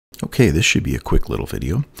Okay, this should be a quick little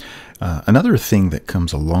video. Another thing that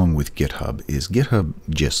comes along with GitHub is GitHub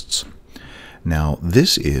Gists. Now,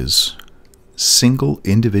 this is single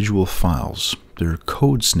individual files. They're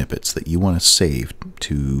code snippets that you want to save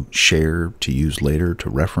to share, to use later, to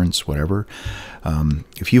reference, whatever.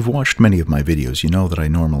 If you've watched many of my videos, you know that I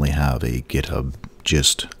normally have a GitHub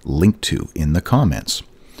Gist linked to in the comments.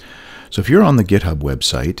 So if you're on the GitHub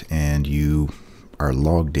website and you are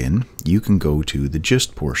logged in, you can go to the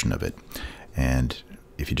gist portion of it. And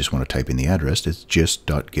if you just want to type in the address, it's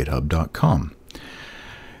gist.github.com.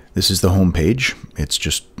 This is the home page. It's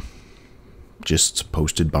just gists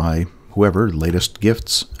posted by whoever, latest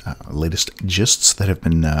gists that have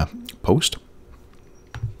been posted.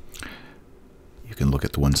 You can look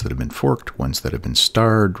at the ones that have been forked, ones that have been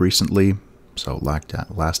starred recently. So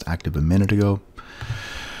last active a minute ago.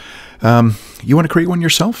 You want to create one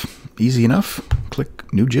yourself? Easy enough.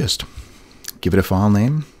 Click New Gist. Give it a file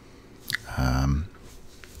name.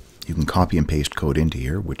 You can copy and paste code into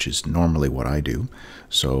here, which is normally what I do.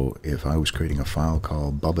 So if I was creating a file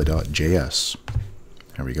called bubba.js,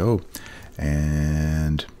 there we go.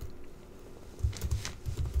 And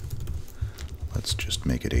let's just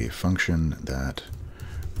make it a function that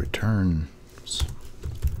returns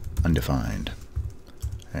undefined.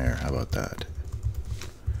 There, how about that?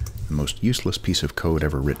 The most useless piece of code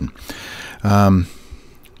ever written.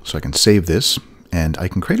 So I can save this, and I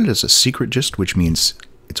can create it as a secret gist, which means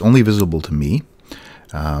it's only visible to me,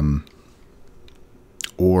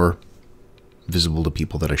 or visible to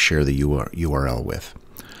people that I share the URL with.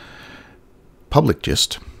 Public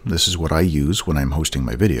gist, this is what I use when I'm hosting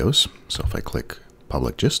my videos. So if I click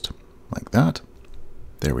public gist, like that,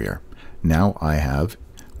 there we are. Now I have,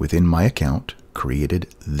 within my account, created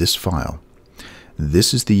this file.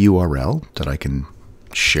 This is the URL that I can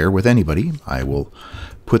share with anybody. I will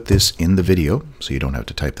put this in the video so you don't have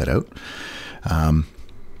to type that out.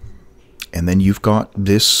 And then you've got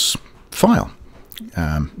this file.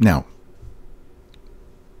 Now,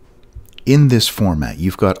 in this format,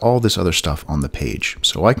 you've got all this other stuff on the page.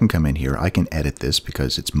 So I can come in here, I can edit this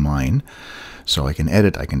because it's mine. So I can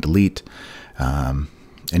edit, I can delete.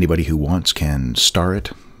 Anybody who wants can star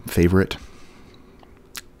it, favorite.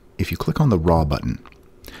 If you click on the raw button,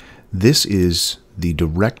 this is the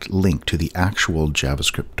direct link to the actual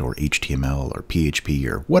JavaScript or HTML or PHP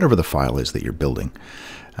or whatever the file is that you're building.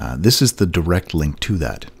 This is the direct link to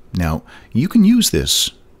that. Now, you can use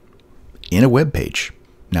this in a web page.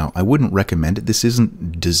 Now, I wouldn't recommend it. This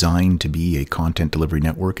isn't designed to be a content delivery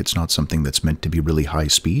network. It's not something that's meant to be really high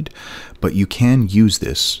speed, but you can use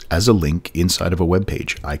this as a link inside of a web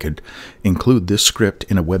page. I could include this script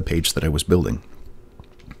in a web page that I was building.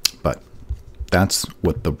 But that's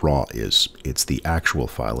what the raw is. It's the actual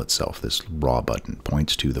file itself. This raw button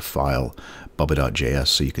points to the file bubba.js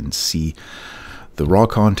so you can see the raw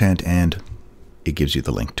content and it gives you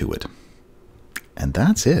the link to it. And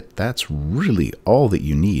that's it. That's really all that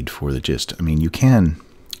you need for the gist. I mean, you can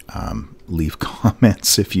leave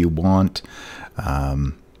comments if you want.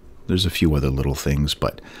 There's a few other little things,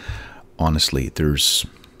 but honestly, there's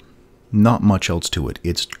not much else to it.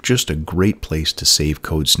 It's just a great place to save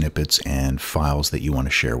code snippets and files that you want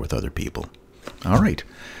to share with other people. All right.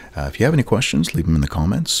 If you have any questions, leave them in the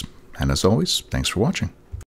comments. And as always, thanks for watching.